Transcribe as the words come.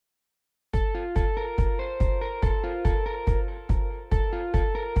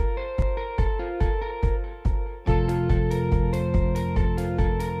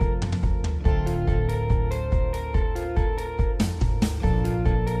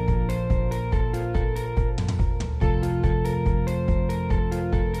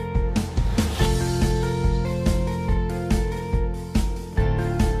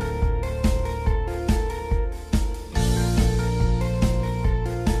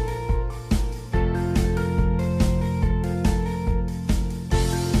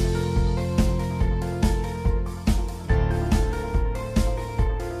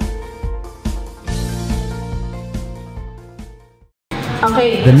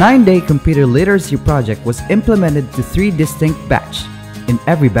The 9-day computer literacy project was implemented to 3 distinct batches. In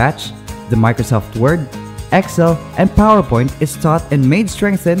every batch, the Microsoft Word, Excel, and PowerPoint is taught and made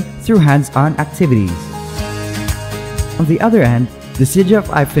strengthened through hands-on activities. On the other hand, the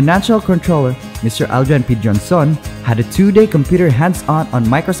CJFI Financial Controller, Mr. Aldrin P. Johnson, had a 2-day computer hands-on on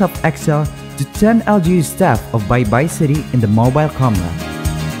Microsoft Excel to 10 LGU staff of Baybay City in the mobile comlab.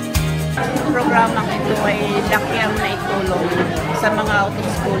 Programang ito ay laki ang naitulong sa mga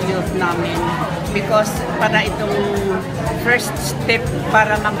out-of-school youth namin because para itong first step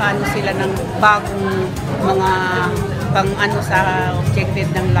para makano sila ng bagong mga pang-ano sa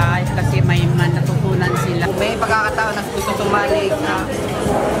objective ng life kasi may natutunan sila. May pagkakataon na gusto sumali sa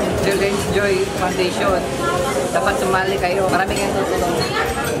Children's Joy Foundation. Dapat sumali kayo. Marami kayong tutulong.